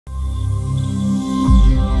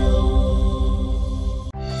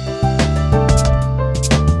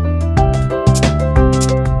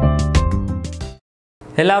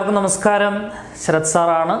എല്ലാവർക്കും നമസ്കാരം. ശരത്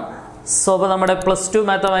സാറാണ്. സോ അപ്പോൾ നമ്മുടെ +2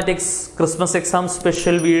 mathematics Christmas exam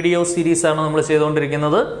special video സീരീസാണ് നമ്മൾ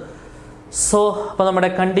ചെയ്തുകൊണ്ടിരിക്കുന്നത്. സോ അപ്പോൾ നമ്മുടെ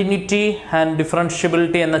കണ്ടിന്യൂറ്റി ആൻഡ്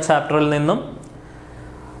ഡിഫറൻഷ്യബിലിറ്റി എന്ന ചാപ്റ്ററിൽ നിന്നും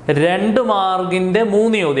 2 മാർക്കിൻ്റെ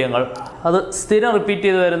 3 ചോദ്യങ്ങൾ, അത് സ്ഥിരം റിപ്പീറ്റ്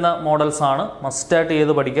ചെയ്ത് വരുന്ന മോഡൽസ് ആണ്. മസ്റ്റായിട്ട്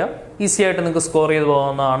ചെയ്ത് പഠിക്കുക, ഈസി ആയിട്ട് നിങ്ങൾക്ക് സ്കോർ ചെയ്ത്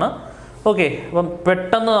പോകാവുന്നതാണ്. ഓക്കെ, അപ്പം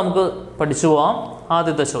പെട്ടെന്ന് നമുക്ക് പഠിച്ചു പോകാം.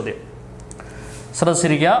 ആദ്യത്തെ ചോദ്യം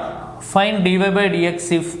ശ്രദ്ധിച്ചിരിക്കുക. Find dy by dx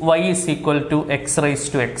if y is equal to x raised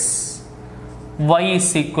to x. y is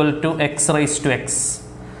equal to x raised to x.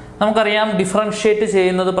 നമുക്കറിയാം ഡിഫറൻഷ്യേറ്റ്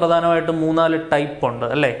ചെയ്യുന്നത് പ്രധാനമായിട്ടും 3-4 ടൈപ്പ് ഉണ്ട്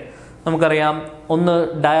അല്ലേ. നമുക്കറിയാം, ഒന്ന്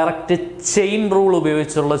ഡയറക്റ്റ് ചെയിൻ റൂൾ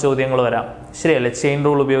ഉപയോഗിച്ചുള്ള ചോദ്യങ്ങൾ വരാം, ശരിയല്ലേ. ചെയിൻ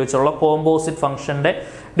റൂൾ ഉപയോഗിച്ചുള്ള കോമ്പോസിറ്റ് ഫംഗ്ഷൻ്റെ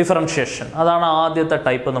ഡിഫറൻഷ്യേഷൻ, അതാണ് ആദ്യത്തെ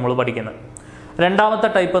ടൈപ്പ് നമ്മൾ പഠിക്കുന്നത്.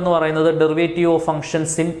 രണ്ടാമത്തെ ടൈപ്പ് എന്ന് പറയുന്നത് derivative of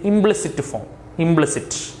functions in implicit form.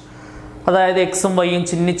 Implicit, അതായത് എക്സും വൈയും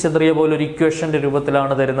ചിഹ്നിച്ചെറിയ പോലെ ഒരു ഇക്വേഷൻ്റെ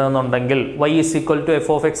രൂപത്തിലാണ് തരുന്നതെന്നുണ്ടെങ്കിൽ y is equal to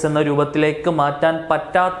f(x) എന്ന രൂപത്തിലേക്ക് മാറ്റാൻ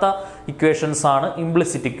പറ്റാത്ത ഇക്വേഷൻസ് ആണ്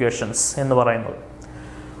ഇംപ്ലിസിറ്റ് ഇക്വേഷൻസ് എന്ന് പറയുന്നത്.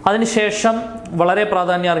 അതിനുശേഷം വളരെ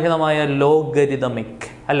പ്രാധാന്യാർഹിതമായ ലോഗരിതമിക്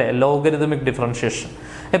അല്ലെ, ലോഗരിതമിക് ഡിഫറൻഷ്യേഷൻ.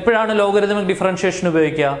 എപ്പോഴാണ് ലോഗരിതമിക് ഡിഫറൻഷ്യേഷൻ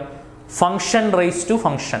ഉപയോഗിക്കുക? ഫംഗ്ഷൻ റേസ് ടു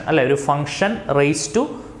ഫംഗ്ഷൻ അല്ലെ, ഒരു ഫംഗ്ഷൻ റേസ് ടു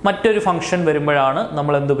മറ്റൊരു ഫംഗ്ഷൻ വരുമ്പോഴാണ്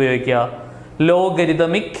നമ്മൾ എന്ത് ഉപയോഗിക്കുക?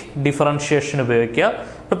 ലോഗരിതമിക് ഡിഫറൻഷ്യേഷൻ ഉപയോഗിക്കുക.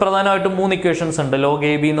 പ്രധാനമായിട്ടും 3 ഇക്വേഷൻസ് ഉണ്ട്. log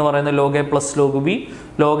ab എന്ന് പറയുന്നത് log a plus log b,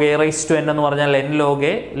 log a raise to n എന്ന് പറഞ്ഞാൽ n log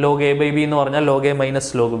a, log a by b എന്ന് പറഞ്ഞാൽ log a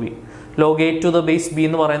minus log b, log a to the base b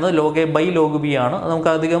എന്ന് പറയുന്നത് log a by log b ആണ്.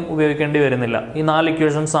 നമുക്ക് അധികം ഉപയോഗിക്കേണ്ടി വരുന്നില്ല. ഈ 4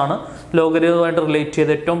 ഇക്വേഷൻസ് ആണ് ലോഗരിതമായിട്ട് റിലേറ്റ്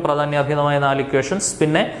ചെയ്ത ഏറ്റവും പ്രാധാന്യാർഹിതമായ 4 ഇക്വേഷൻസ്.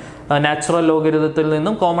 പിന്നെ നാച്ചുറൽ ലോഗരിതത്തിൽ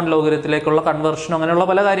നിന്നും കോമൺ ലോഗരിതത്തിലേക്കുള്ള കൺവേർഷൻ, അങ്ങനെയുള്ള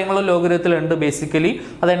പല കാര്യങ്ങളും ലോഗരിതത്തിലുണ്ട്. ബേസിക്കലി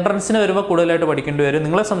അത് എൻട്രൻസിന് വരുമ്പോൾ കൂടുതലായിട്ട് പഠിക്കേണ്ടി വരും.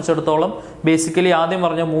 നിങ്ങളെ സംബന്ധിച്ചിടത്തോളം ബേസിക്കലി ആദ്യം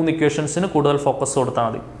പറഞ്ഞ 3 ഇക്വേഷൻസിന് കൂടുതൽ ഫോക്കസ് കൊടുത്താൽ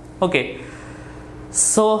മതി. ഓക്കെ,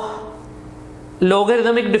 സോ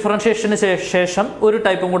ലോഗരിതമിക് ഡിഫറൻഷ്യേഷന് ശേഷം ഒരു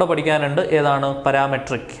ടൈപ്പും കൂടെ പഠിക്കാനുണ്ട്. ഏതാണ്?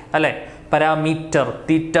 പാരാമെട്രിക് അല്ലെ. പാരാമീറ്റർ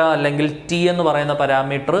തീറ്റ അല്ലെങ്കിൽ ടി എന്ന് പറയുന്ന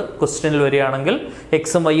പാരാമീറ്റർ ക്വസ്റ്റ്യനിൽ വരികയാണെങ്കിൽ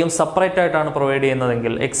എക്സും വൈയും സെപ്പറേറ്റ് ആയിട്ടാണ് പ്രൊവൈഡ്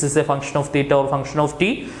ചെയ്യുന്നതെങ്കിൽ X is A function of theta or function of T,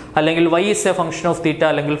 അല്ലെങ്കിൽ Y is A function of തീറ്റ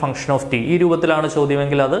അല്ലെങ്കിൽ ഫംഗ്ഷൻ ഓഫ് ടി, ഈ രൂപത്തിലാണ്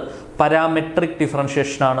ചോദ്യമെങ്കിൽ അത് പാരാമെട്രിക്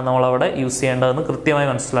ഡിഫറൻഷ്യേഷൻ ആണ് നമ്മളവിടെ യൂസ് ചെയ്യേണ്ടതെന്ന് കൃത്യമായി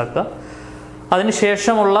മനസ്സിലാക്കുക.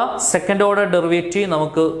 അതിനുശേഷമുള്ള സെക്കൻഡ് ഓർഡർ ഡെറിവേറ്റീവ്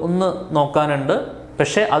നമുക്ക് ഒന്ന് നോക്കാനുണ്ട്.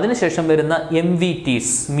 പക്ഷേ അതിനുശേഷം വരുന്ന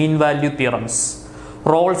MVTs, mean value theorems,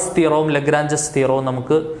 Rolls തിയറവും Lagrange's തിയറവും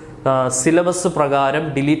നമുക്ക് സിലബസ് പ്രകാരം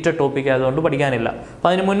ഡിലീറ്റഡ് ടോപ്പിക് ആയതുകൊണ്ട് പഠിക്കാനില്ല. അപ്പം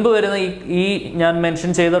അതിന് മുൻപ് വരുന്ന ഈ ഞാൻ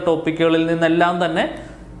മെൻഷൻ ചെയ്ത ടോപ്പിക്കുകളിൽ നിന്നെല്ലാം തന്നെ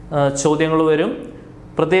ചോദ്യങ്ങൾ വരും.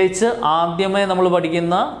 പ്രത്യേകിച്ച് ആദ്യമേ നമ്മൾ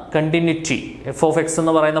പഠിക്കുന്ന കണ്ടിന്യൂറ്റി, f(x)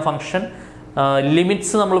 എന്ന് പറയുന്ന ഫംഗ്ഷൻ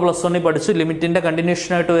ലിമിറ്റ്സ് നമ്മൾ +1 പഠിച്ചു. ലിമിറ്റിൻ്റെ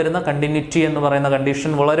കണ്ടിന്യൂഷനായിട്ട് വരുന്ന കണ്ടിന്യൂറ്റി എന്ന് പറയുന്ന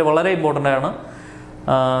കണ്ടീഷൻ വളരെ വളരെ ഇമ്പോർട്ടൻ്റ് ആണ്.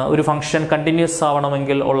 ഒരു ഫംഗ്ഷൻ കണ്ടിന്യൂസ്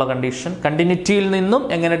ആവണമെങ്കിൽ ഉള്ള കണ്ടീഷൻ. കണ്ടിന്യൂറ്റിയിൽ നിന്നും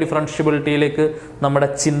എങ്ങനെ ഡിഫറൻഷ്യബിലിറ്റിയിലേക്ക് നമ്മുടെ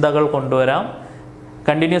ചിന്തകൾ കൊണ്ടുവരാം.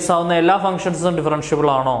 കണ്ടിന്യൂസ് ആവുന്ന എല്ലാ ഫംഗ്ഷൻസും ഡിഫറൻഷ്യബിൾ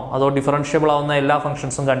ആണോ, അതോ ഡിഫറൻഷ്യബിൾ ആവുന്ന എല്ലാ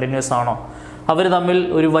ഫംഗ്ഷൻസും കണ്ടിന്യൂസ് ആണോ, അവർ തമ്മിൽ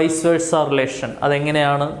ഒരു വൈസ് വേഴ്സ റിലേഷൻ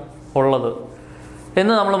അതെങ്ങനെയാണ് ഉള്ളത്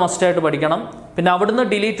എന്ന് നമ്മൾ മസ്റ്റായിട്ട് പഠിക്കണം. പിന്നെ അവിടുന്ന്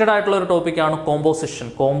ഡിലീറ്റഡ് ആയിട്ടുള്ള ഒരു ടോപ്പിക്കാണ് കോമ്പോസിഷൻ.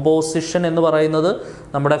 കോമ്പോസിഷൻ എന്ന് പറയുന്നത്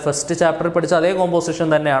നമ്മുടെ ഫസ്റ്റ് ചാപ്റ്ററിൽ പഠിച്ച അതേ കോമ്പോസിഷൻ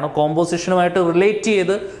തന്നെയാണ്. കോമ്പോസിഷനുമായിട്ട് റിലേറ്റ്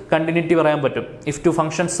ചെയ്ത് കണ്ടിന്യൂറ്റി പറയാൻ പറ്റും. If 2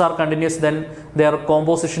 functions R continuous then there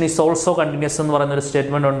composition is also continuous എന്ന് പറയുന്നൊരു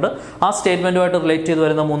സ്റ്റേറ്റ്മെന്റ് ഉണ്ട്. ആ സ്റ്റേറ്റ്മെന്റുമായിട്ട് റിലേറ്റ് ചെയ്ത്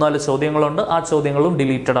വരുന്ന 3-4 ചോദ്യങ്ങളുണ്ട്. ആ ചോദ്യങ്ങളും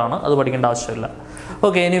ഡിലീറ്റഡ് ആണ്, അത് പഠിക്കേണ്ട ആവശ്യമില്ല.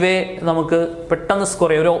 ഓക്കെ, എനിവേ നമുക്ക് പെട്ടെന്ന്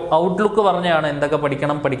സ്കോർ ചെയ്യാം. ഒരു ഔട്ട്ലുക്ക് പറഞ്ഞാണ് എന്തൊക്കെ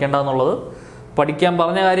പഠിക്കണം പഠിക്കേണ്ട എന്നുള്ളത്. പഠിക്കാൻ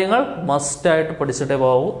പറഞ്ഞ കാര്യങ്ങൾ മസ്റ്റായിട്ട് പഠിച്ചിട്ടേ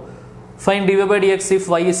പോകൂ. Find dy by dx if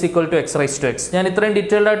y is equal to x raised to x. ഞാൻ ഇത്രയും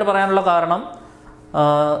ഡീറ്റെയിൽഡ് ആയിട്ട് പറയാനുള്ള കാരണം,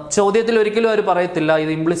 ചോദ്യത്തിൽ ഒരിക്കലും അവർ പറയത്തില്ല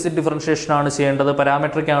ഇത് ഇംപ്ലിസിറ്റ് ഡിഫറൻഷ്യേഷൻ ആണ് ചെയ്യേണ്ടത്,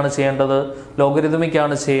 പാരാമെട്രിക് ആണ് ചെയ്യേണ്ടത്, ലോഗരിതമിക്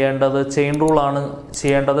ആണ് ചെയ്യേണ്ടത്, ചെയിൻ റൂൾ ആണ്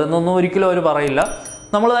ചെയ്യേണ്ടത് എന്നൊന്നും ഒരിക്കലും അവർ പറയില്ല.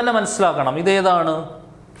 നമ്മൾ തന്നെ മനസ്സിലാക്കണം ഇതേതാണ്,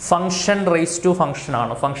 ഫംഗ്ഷൻ റേസ് ടു ഫംഗ്ഷൻ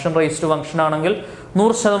ആണ്. ഫംഗ്ഷൻ റേസ് ടു ഫംഗ്ഷൻ ആണെങ്കിൽ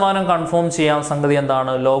 100% കൺഫേം ചെയ്യാൻ സംഗതി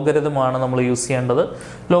എന്താണ്? ലോഗരിതമാണ് നമ്മൾ യൂസ് ചെയ്യേണ്ടത്.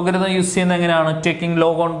 ലോഗരിതം യൂസ് ചെയ്യുന്നത് എങ്ങനെയാണ്? Taking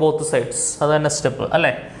log on both sides, അത് തന്നെ സ്റ്റെപ്പ്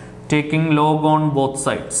അല്ലേ. Taking log on both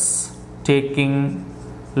sides, taking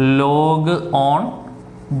log on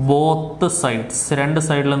both sides, 2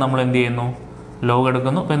 സൈഡിൽ നമ്മൾ എന്ത് ചെയ്യുന്നു? ലോഗ്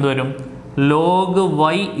എടുക്കുന്നു. അപ്പോൾ എന്ത് വരും? Log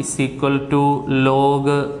y is equal to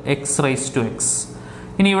log x raise to x.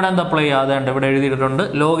 ഇനി ഇവിടെ എന്താ അപ്ലൈ ചെയ്യാതെ ഇവിടെ എഴുതിയിട്ടുണ്ട്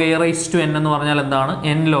log a raise to n എന്ന് പറഞ്ഞാൽ എന്താണ്?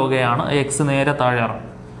 n log a ആണ്. x നേരെ താഴെ ഇറങ്ങും,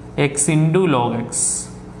 x ഇൻറ്റു log x.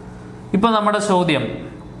 ഇപ്പം നമ്മുടെ ചോദ്യം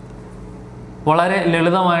വളരെ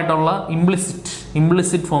ലളിതമായിട്ടുള്ള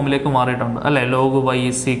ഇംപ്ലിസിറ്റ് ഫോമിലേക്ക് മാറിയിട്ടുണ്ട് അല്ലേ. log y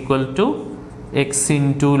is equal to x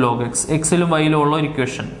into log x. എക്സിലും വൈയിലും ഉള്ള ഒരു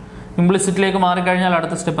ഇക്വേഷൻ ഇംപ്ലിസിറ്റിലേക്ക് മാറിക്കഴിഞ്ഞാൽ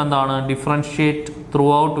അടുത്ത സ്റ്റെപ്പ് എന്താണ്? Differentiate through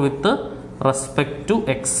out with respect to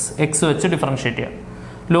x. X വെച്ച് ഡിഫറൻഷ്യേറ്റ് ചെയ്യാം.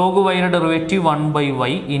 log y യുടെ ഡെറിവേറ്റീവ്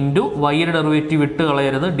 1/y ഇൻറ്റു y യുടെ ഡെറിവേറ്റീവ് വിട്ട്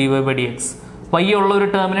കളയരുത് dy/dx. y ഉള്ള ഒരു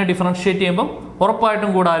ടേമിനെ ഡിഫറൻഷിയേറ്റ് ചെയ്യുമ്പോൾ ഉറപ്പായിട്ടും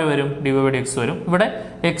കൂടെ ആര് വരും? dy/dx വരും. ഇവിടെ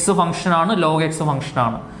എക്സ് ഫംഗ്ഷനാണ്, ലോഗ് എക്സ്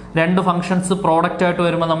ഫംഗ്ഷനാണ്. രണ്ട് ഫംഗ്ഷൻസ് പ്രോഡക്റ്റ് ആയിട്ട്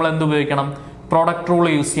വരുമ്പോൾ നമ്മൾ എന്ത് ഉപയോഗിക്കണം? പ്രോഡക്റ്റ് റൂൾ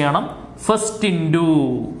യൂസ് ചെയ്യണം. First into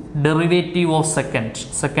derivative of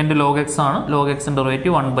second log X ആണ്, ലോഗ് എക്സിൻ്റെ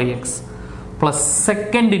derivative 1/x plus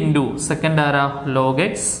second into second ആരാ? Log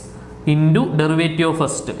X into derivative of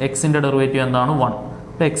first എക്സിൻ്റെ ഡെറിവേറ്റീവ് എന്താണ്? 1.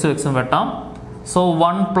 എക്സും എക്സും വെട്ടാം. സോ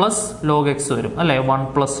 1 പ്ലസ് ലോഗ് എക്സ് വരും അല്ലേ? 1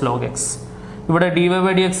 പ്ലസ് ലോഗ് എക്സ്. ഇവിടെ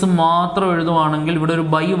dy/dx മാത്രം എഴുതുവാണെങ്കിൽ ഇവിടെ ഒരു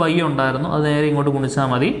y ഉണ്ടായിരുന്നു, അത് നേരെ ഇങ്ങോട്ട് ഗുണിച്ചാൽ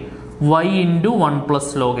മതി. y into 1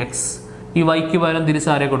 plus log X. ഈ വൈക്ക് പകരം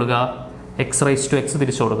തിരിച്ചാരെ കൊടുക്കുക? x⁻x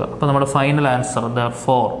തിരിച്ചു കൊടുക്കുക. അപ്പോൾ നമ്മുടെ final answer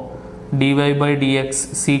therefore dy/dx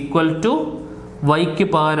is equal to വൈക്ക്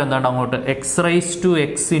പകരം എന്താണ് അങ്ങോട്ട്?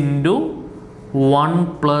 x⁻x into 1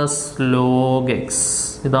 plus log X.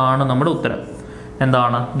 ഇതാണ് നമ്മുടെ ഉത്തരം.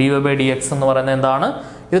 എന്താണ് dy/dx എന്ന് പറയുന്നത്? എന്താണ്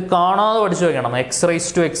ഇത്? കാണാതെ പഠിച്ചു വെക്കണം.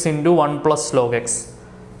 x⁻x into 1 plus log X.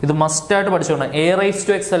 ഇത് മസ്റ്റായിട്ട് പഠിച്ചു വെക്കണം.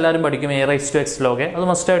 a⁻x എല്ലാവരും പഠിക്കും, a⁻x ലോഗ്, അത്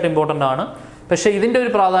മസ്റ്റായിട്ട് ഇമ്പോർട്ടൻ്റ് ആണ്. പക്ഷേ ഇതിൻ്റെ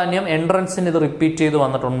ഒരു പ്രാധാന്യം എൻട്രൻസിന് ഇത് റിപ്പീറ്റ് ചെയ്ത്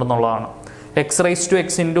വന്നിട്ടുണ്ടെന്നുള്ളതാണ്. x⁻x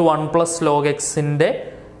ഇൻറ്റു 1 പ്ലസ് ലോഗ് എക്സിൻ്റെ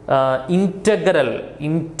ഇൻറ്റഗ്രൽ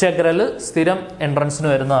സ്ഥിരം എൻട്രൻസിന്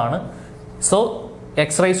വരുന്നതാണ്. സോ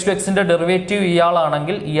x⁻xൻ്റെ ഡെറിവേറ്റീവ്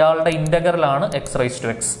ഇയാളാണെങ്കിൽ ഇയാളുടെ ഇൻറ്റഗ്രലാണ്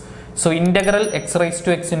x⁻x. So integral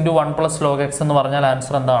x⁻x into 1 plus log X എന്ന് പറഞ്ഞാൽ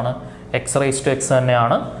ആൻസർ എന്താണ്? x⁻x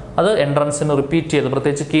തന്നെയാണ്. അത് എൻട്രൻസിന് റിപ്പീറ്റ് ചെയ്ത്,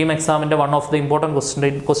 പ്രത്യേകിച്ച് കീം എക്സാമിൻ്റെ വൺ ഓഫ് ദി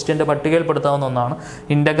ഇമ്പോർട്ടൻറ്റ് ക്വസ്റ്റ്യൻ്റെ പട്ടികയിൽപ്പെടുത്താവുന്ന ഒന്നാണ്.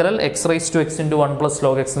 Integral x⁻x into 1 plus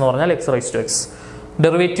log X എന്ന് പറഞ്ഞാൽ x⁻x.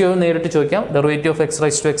 ഡെറിവേറ്റീവ് നേരിട്ട് ചോദിക്കാം. Derivative of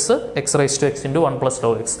x⁻x into 1 plus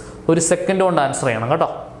log X. ഒരു സെക്കൻഡ് കൊണ്ട് ആൻസർ ചെയ്യണം കേട്ടോ.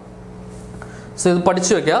 സോ ഇത്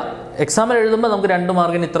പഠിച്ചു വെക്കുക. എക്സാമിൽ എഴുതുമ്പോൾ നമുക്ക് 2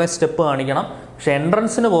 മാർക്കിന് ഇത്രയും സ്റ്റെപ്പ് കാണിക്കണം. പക്ഷേ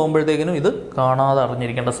എൻട്രൻസിന് പോകുമ്പോഴത്തേക്കിനും ഇത് കാണാതെ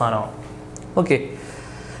അറിഞ്ഞിരിക്കേണ്ട സാധനമാണ്. ഓക്കെ,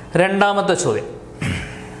 രണ്ടാമത്തെ ചോദ്യം.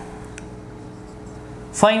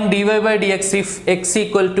 Find dy/dx if x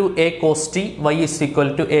equal to a cos t, y is equal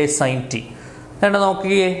to a sin t. വേണ്ട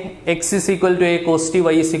നോക്കിയേ, x is equal to a cos t,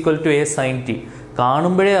 y is equal to a sin t.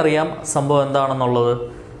 കാണുമ്പോഴേ അറിയാം സംഭവം എന്താണെന്നുള്ളത്.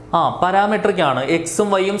 Parametric ആണ്. എക്സും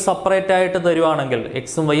വൈയും separate ആയിട്ട് തരുവാണെങ്കിൽ,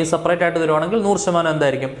 100%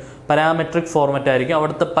 എന്തായിരിക്കും? പാരാമെട്രിക് ഫോർമാറ്റ് ആയിരിക്കും.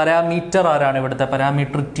 അവിടുത്തെ പാരാമീറ്റർ ആരാണ്? ഇവിടുത്തെ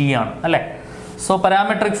പാരാമീറ്റർ ടി ആണ് അല്ലേ? So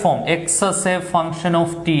parametric form X as a function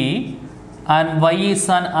of t and y is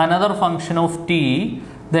another function of t,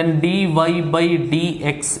 then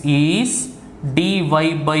dy/dx is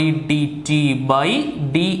dy/dt by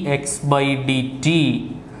dx/dt.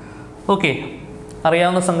 Okay,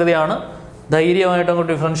 അറിയാവുന്ന സംഗതിയാണ്. ധൈര്യമായിട്ട്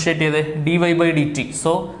അങ്ങോട്ട് ഡിഫറൻഷിയേറ്റ് ചെയ്തേ. dy/dt,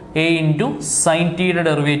 so a into sine ടിയുടെ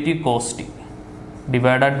derivative cos T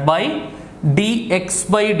divided by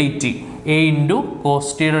dx/dt, a into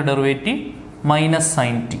cos ടിയുടെ derivative minus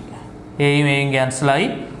sine t. എയും എയും ക്യാൻസലായി.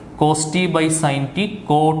 Cos T by sine t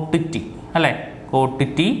coat T അല്ലേ? കോട്ട്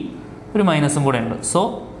ടി, ഒരു മൈനസും കൂടെ ഉണ്ട്. സോ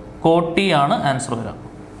കോട്ട് ടി ആണ് ആൻസർ വരിക.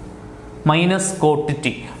 Minus coat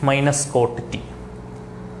T.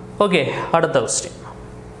 ഓക്കെ, അടുത്ത ക്വസ്റ്റ്യൻ.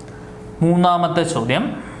 മൂന്നാമത്തെ ചോദ്യം.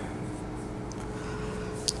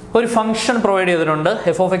 ഒരു ഫംഗ്ഷൻ പ്രൊവൈഡ് ചെയ്തിട്ടുണ്ട്.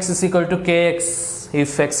 f(x) is equal to kx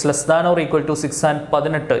if x less than or equal to 6 and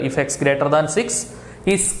 18 if x greater than 6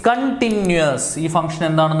 is continuous. ഈ ഫംഗ്ഷൻ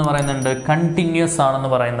എന്താണെന്ന് പറയുന്നുണ്ട്? കണ്ടിന്യൂസ് ആണെന്ന്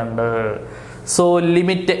പറയുന്നുണ്ട്. So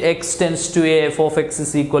limit x tense to a f(x)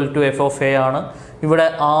 is equal to f of a ആണ്. ഇവിടെ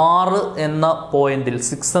 6 എന്ന പോയിന്റിൽ,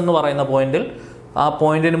 6 എന്ന് പറയുന്ന പോയിന്റിൽ, ആ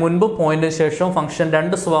പോയിന്റിന് മുൻപ് പോയിന്റിന് ശേഷവും ഫംഗ്ഷൻ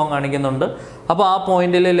 2 സ്വഭാവം കാണിക്കുന്നുണ്ട്. അപ്പോൾ ആ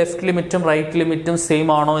പോയിന്റിൽ ലെഫ്റ്റ് ലിമിറ്റും റൈറ്റ് ലിമിറ്റും സെയിം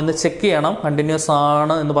ആണോ എന്ന് ചെക്ക് ചെയ്യണം. കണ്ടിന്യൂസ്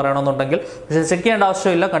ആണ് എന്ന് പറയണമെന്നുണ്ടെങ്കിൽ, പക്ഷേ ചെക്ക് ചെയ്യേണ്ട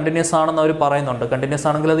ആവശ്യമില്ല. കണ്ടിന്യൂസ് ആണെന്ന് അവർ പറയുന്നുണ്ട്. കണ്ടിന്യൂസ്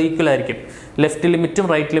ആണെങ്കിൽ അത് ഈക്വൽ ആയിരിക്കും. ലെഫ്റ്റ് ലിമിറ്റും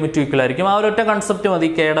റൈറ്റ് ലിമിറ്റും ഈക്വൽ ആയിരിക്കും. ആ ഒരൊറ്റ കൺസെപ്റ്റ് മതി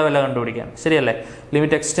കെയുടെ വില കണ്ടുപിടിക്കാൻ. ശരിയല്ലേ?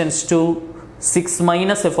 Limit x tense to 6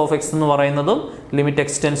 minus f(x) എന്ന് പറയുന്നതും limit x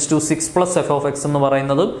tense to 6 plus f(x) എന്ന്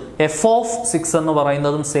പറയുന്നതും f(6) എന്ന്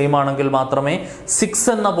പറയുന്നതും സെയിം ആണെങ്കിൽ മാത്രമേ 6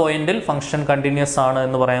 എന്ന പോയിന്റിൽ ഫംഗ്ഷൻ കണ്ടിന്യൂസ് ആണ്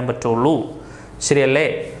എന്ന് പറയാൻ പറ്റുള്ളൂ. ശരിയല്ലേ?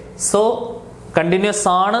 സോ കണ്ടിന്യൂസ്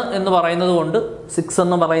ആണ് എന്ന് പറയുന്നത് കൊണ്ട് 6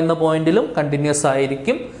 എന്ന് പറയുന്ന പോയിന്റിലും കണ്ടിന്യൂസ്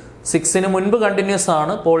ആയിരിക്കും. 6ന് മുൻപ് കണ്ടിന്യൂസ്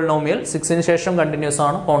ആണ് പോളിനോമിയൽ, 6ന് ശേഷം കണ്ടിന്യൂസ്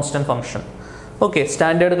ആണ് constant function. Okay,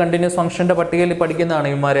 standard continuous ഫംഗ്ഷന്റെ പട്ടികയിൽ പഠിക്കുന്നതാണ്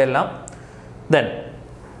ഇവന്മാരെല്ലാം. ദെൻ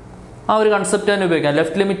ആ ഒരു കൺസെപ്റ്റ് തന്നെ ഉപയോഗിക്കാം.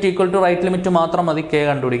 Left limit equal to right limit മാത്രം മതി കെ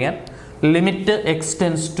കണ്ടുപിടിക്കാൻ. Limit x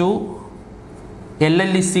tends to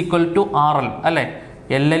LL is equal to RL അല്ലേ?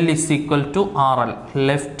 LL is equal to RL.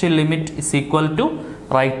 Left limit is equal to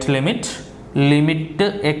right limit. Limit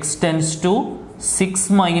x tends to 6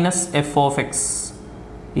 minus f(x)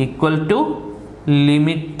 equal to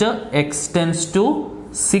limit x tends to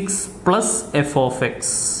 6 plus f(x).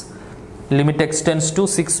 Limit x tends to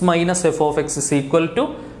 6 minus f(x) is equal to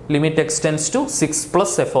limit x tends to 6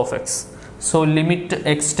 plus f of x. So limit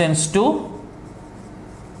x tends to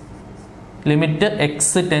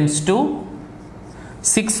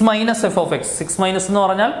 6 minus f of x. 6 minus എന്ന്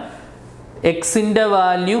പറഞ്ഞാൽ എക്സിൻ്റെ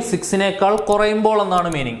value 6-നേക്കാൾ കുറയുമ്പോൾ എന്നാണ്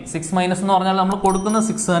meaning. 6 minus എന്ന് പറഞ്ഞാൽ നമ്മൾ കൊടുക്കുന്ന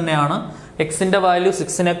 6 തന്നെയാണ്. എക്സിൻ്റെ വാല്യൂ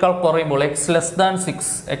 6-നേക്കാൾ കുറയുമ്പോൾ x ലെസ് ദാൻ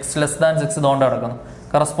 6 ഇതുകൊണ്ട് കിടക്കുന്നു.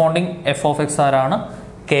 കറസ്പോണ്ടിങ് എഫ് ഓഫ് എക്സ് ആരാണ്?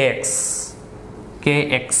 kx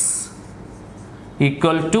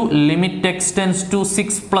equal to limit x tends to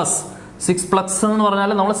 6 plus. 6 plus എന്ന്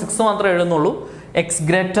പറഞ്ഞാൽ നമ്മൾ 6 മാത്രമേ എഴുതുന്നുള്ളൂ. എക്സ്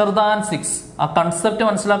ഗ്രേറ്റർ ദാൻ 6 ആ കൺസെപ്റ്റ്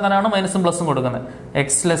മനസ്സിലാക്കാനാണ് മൈനസും പ്ലസും കൊടുക്കുന്നത്.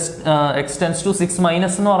 എക്സ് ടെൻസ് ടു 6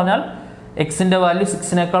 മൈനസ് എന്ന് പറഞ്ഞാൽ എക്സിൻ്റെ വാല്യൂ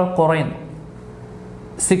 6-നേക്കാൾ കുറയുന്നു.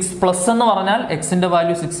 6 പ്ലസ് എന്ന് പറഞ്ഞാൽ എക്സിൻ്റെ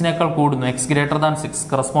വാല്യൂ 6-നേക്കാൾ കൂടുന്നു. X greater than 6.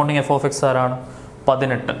 Corresponding F of X ആരാണ്?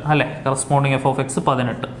 18 അല്ലേ? Corresponding F of X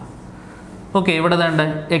 18. Okay, ഇവിടെ വേണ്ട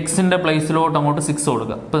എക്സിൻ്റെ പ്ലേസിലോട്ട് അങ്ങോട്ട് 6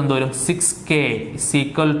 കൊടുക്കുക. അപ്പോൾ എന്തോരും? 6k is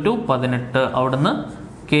equal to 18. അവിടുന്ന്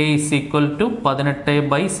k is equal to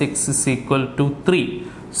 18/6 is equal to 3.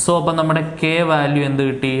 So അപ്പം നമ്മുടെ k വാല്യൂ എന്ത്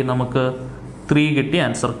കിട്ടി? നമുക്ക് 3 കിട്ടി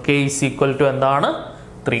answer. k is equal to എന്താണ്?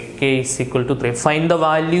 3. k is equal to 3. Find the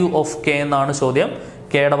value of k എന്നാണ് ചോദ്യം.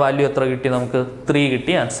 kയുടെ വാല്യൂ എത്ര കിട്ടി? നമുക്ക് 3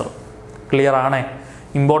 കിട്ടി ആൻസർ. ക്ലിയർ ആണേ?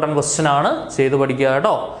 ഇമ്പോർട്ടൻറ്റ് ക്വസ്റ്റ്യൻ ആണ്, ചെയ്ത് പഠിക്കുക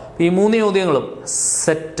കേട്ടോ. ഈ 3 ചോദ്യങ്ങളും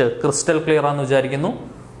സെറ്റ് ക്രിസ്റ്റൽ ക്ലിയർ ആണെന്ന് വിചാരിക്കുന്നു.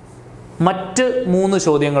 മറ്റ് 3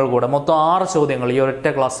 ചോദ്യങ്ങൾ കൂടെ, മൊത്തം 6 ചോദ്യങ്ങൾ ഈ ഒരൊറ്റ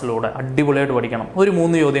ക്ലാസ്സിലൂടെ അടിപൊളിയായിട്ട് പഠിക്കണം. ഒരു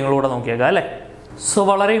 3 ചോദ്യങ്ങളൂടെ നോക്കിയേക്കാം അല്ലേ? സോ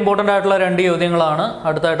വളരെ ഇമ്പോർട്ടൻ്റ് ആയിട്ടുള്ള 2 ചോദ്യങ്ങളാണ്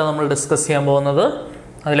അടുത്തായിട്ട് നമ്മൾ ഡിസ്കസ് ചെയ്യാൻ പോകുന്നത്.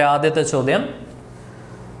 അതിലെ ആദ്യത്തെ ചോദ്യം,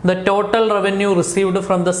 the total revenue received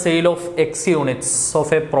from the sale of x units of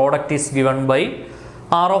a product is given by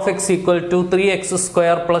r of x equal to 3x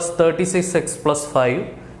square plus 36x plus 5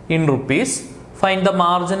 in rupees. Find the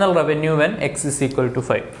marginal revenue when x is equal to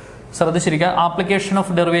 5. ശ്രദ്ധിച്ചിരിക്കുക, application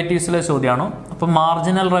of ഡെറിവേറ്റീവ്സിലെ ചോദ്യമാണ്. അപ്പം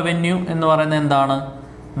marginal revenue എന്ന് പറയുന്നത് എന്താണ്?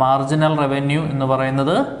 Marginal revenue എന്ന്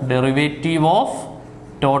പറയുന്നത് derivative of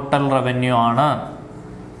total revenue ആണ്.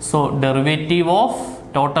 So derivative of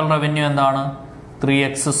total revenue എന്താണ്?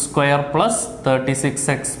 3x square plus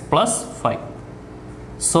 36x plus 5.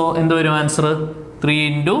 So എന്ത് വരും ആൻസർ? 3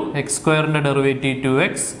 ഇൻറ്റു എക്സ് സ്ക്വയറിൻ്റെ ഡെറിവേറ്റീവ്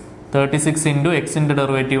 2x, 36 ഇൻറ്റു എക്സിൻ്റെ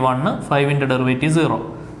ഡെറിവേറ്റീവ് 1, 5ൻ്റെ ഡെറിവേറ്റീവ് 0,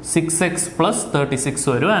 6x പ്ലസ് 36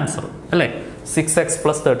 വരും ആൻസർ അല്ലേ? 6x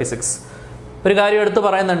plus 36. ഒരു കാര്യം എടുത്ത്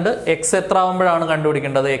പറയുന്നുണ്ട്, എക്സ് എത്ര ആകുമ്പോഴാണ്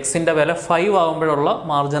കണ്ടുപിടിക്കേണ്ടത്? എക്സിൻ്റെ വില 5 ആകുമ്പോഴുള്ള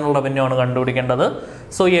മാർജിനൽ റവന്യൂ ആണ് കണ്ടുപിടിക്കേണ്ടത്.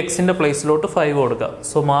 സോ ഈ എക്സിൻ്റെ പ്ലേസിലോട്ട് 5 കൊടുക്കുക.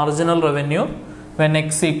 So marginal revenue when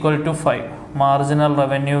X equal to 5. Marginal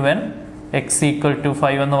revenue when X equal to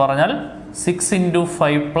 5 എന്ന് പറഞ്ഞാൽ 6 ഇൻറ്റു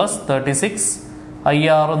 5 പ്ലസ് 36,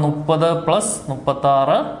 30 പ്ലസ്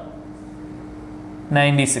 36,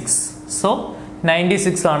 96. സോ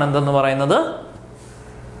 96 ആണ് എന്തെന്ന് പറയുന്നത്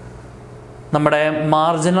നമ്മുടെ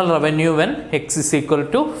marginal revenue when X is equal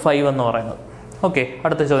to 5 എന്ന് പറയുന്നത്. ഓക്കെ,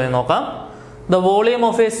 അടുത്ത ചോദ്യം നോക്കാം. The volume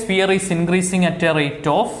of A sphere is increasing at A rate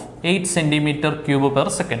of 8 cm³ per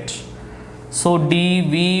second. So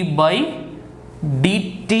dv/dt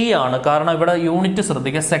ആണ്. കാരണം ഇവിടെ യൂണിറ്റ്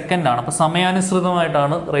ശ്രദ്ധിക്കുക, സെക്കൻഡ് ആണ്. അപ്പോൾ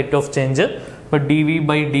സമയാനുസൃതമായിട്ടാണ് റേറ്റ് ഓഫ് ചേഞ്ച്. അപ്പോൾ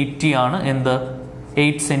dv/dt ആണ് എന്ത്?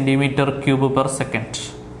 8 cm³ per second.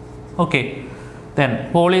 Okay, then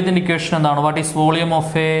വോളിയത്തിൻ്റെ equation എന്താണ്? What is volume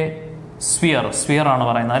of A sphere? Sphere ആണ്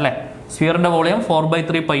പറയുന്നത് അല്ലേ? സ്ഫിയറിൻ്റെ വോളിയം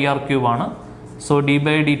 4/3 πr³ ആണ്. So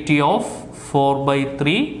d/dt of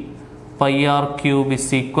 4/3 πr³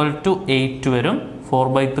 is equal to 8 വരും.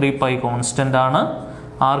 4/3 π കോൺസ്റ്റൻ്റ് ആണ്.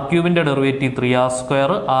 r³ derivative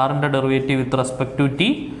 3r², r-ൻ്റെ derivative with respect to t,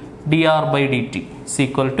 dr/dt is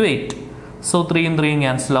equal to 8. So 3ഉം 3ഉം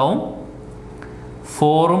cancel ആവും.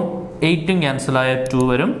 4ഉം 8ഉം ക്യാൻസലായ 2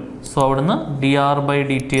 വരും. So അവിടുന്ന്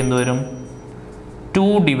dr/dt എന്ത് വരും? 2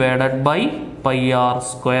 ഡിവൈഡഡ് ബൈ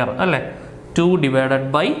πr² അല്ലേ? 2 ഡിവൈഡഡ്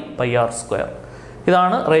ബൈ πr².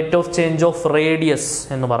 ഇതാണ് rate of change of radius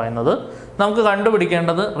എന്ന് പറയുന്നത്. നമുക്ക്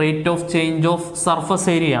കണ്ടുപിടിക്കേണ്ടത് rate of change of surface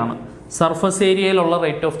area ആണ്. സർഫസ് ഏരിയയിലുള്ള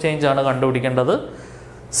റേറ്റ് ഓഫ് ചേഞ്ച് ആണ് കണ്ടുപിടിക്കേണ്ടത്.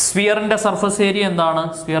 സ്ഫിയറിൻ്റെ സർഫസ് ഏരിയ എന്താണ്?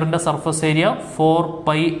 സ്ഫിയറിൻ്റെ സർഫസ് ഏരിയ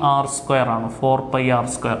 4πr² ആണ്.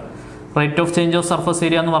 4πr². Rate of change of surface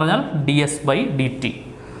area എന്ന് പറഞ്ഞാൽ ds/dt.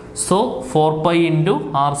 So 4π into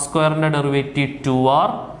r²ൻ്റെ derivative 2r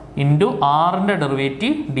into r-ൻ്റെ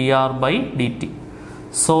derivative dr/dt.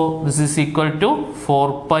 So this is equal to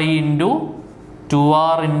 4π into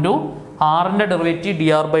 2r into r-ൻ്റെ derivative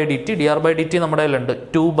dr/dt. dr/dt നമ്മുടെ കയ്യിലുണ്ട്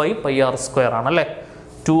 2/πr² ആണല്ലേ?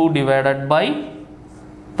 2 divided by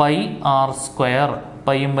πr².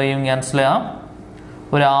 പൈയും പൈയും cancel ചെയ്യാം.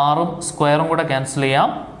 ഒരു ആറും സ്ക്വയറും കൂടെ ക്യാൻസൽ ചെയ്യാം.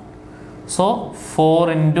 So 4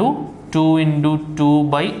 into 2 into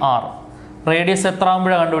 2/r. Radius എത്ര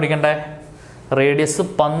ആകുമ്പോഴാണ് കണ്ടുപിടിക്കേണ്ടത്? റേഡിയസ്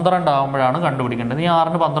 12 ആകുമ്പോഴാണ് കണ്ടുപിടിക്കേണ്ടത്. ഈ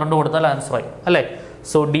 6ന് 12 കൊടുത്താൽ ആൻസർ ആയി അല്ലേ?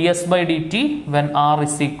 So ds by dt when r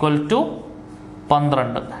is equal to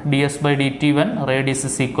 12, ds by dt when radius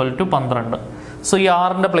is equal to 12. So ഈ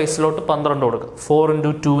ആറിൻ്റെ പ്ലേസിലോട്ട് 12 കൊടുക്കുക. 4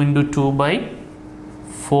 into 2 into 2 by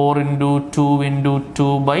 4 into 2 into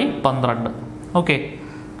 2 by 12. Okay,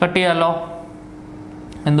 cut ചെയ്യാമല്ലോ.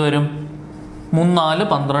 എന്ത് വരും? 3 4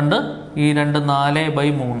 12, ഈ 2 4 by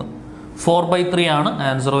 3, 4 by 3 ആണ്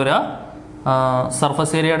ആൻസർ വരിക.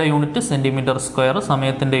 സർഫസ് ഏരിയയുടെ യൂണിറ്റ് സെൻറ്റിമീറ്റർ സ്ക്വയർ,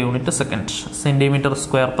 സമയത്തിൻ്റെ unit second, centimetre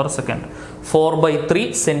square per second. 4 by 3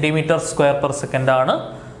 centimetre square per second ആണ്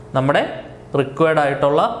നമ്മുടെ റിക്വയർഡ്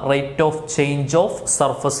ആയിട്ടുള്ള rate of change of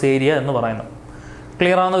surface area എന്ന് പറയുന്നത്.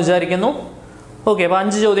 ക്ലിയർ ആണെന്ന് വിചാരിക്കുന്നു. ഓക്കെ, അപ്പോൾ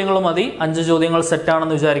 5 ചോദ്യങ്ങളും മതി. 5 ചോദ്യങ്ങൾ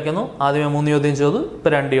സെറ്റാണെന്ന് വിചാരിക്കുന്നു. ആദ്യമേ 3 ചോദ്യം ചെയ്തു,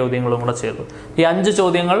 ഇപ്പോൾ 2 ചോദ്യങ്ങളും കൂടെ ചെയ്തു. ഈ 5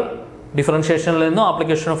 ചോദ്യങ്ങൾ ഡിഫറൻഷിയേഷനിൽ നിന്നും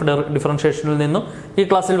ആപ്ലിക്കേഷൻ ഓഫ് ഡിഫറൻഷിയേഷനിൽ നിന്നും ഈ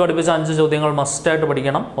ക്ലാസ്സിൽ പഠിപ്പിച്ച 5 ചോദ്യങ്ങൾ മസ്റ്റായിട്ട്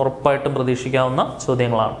പഠിക്കണം. ഉറപ്പായിട്ടും പ്രതീക്ഷിക്കാവുന്ന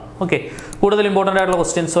ചോദ്യങ്ങളാണ്. ഓക്കെ, കൂടുതൽ ഇമ്പോർട്ടൻ്റ് ആയിട്ടുള്ള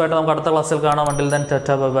ക്വസ്റ്റ്യൻസുമായിട്ട് നമുക്ക് അടുത്ത ക്ലാസ്സിൽ കാണാം. Until then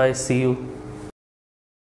tata bye bye, see you.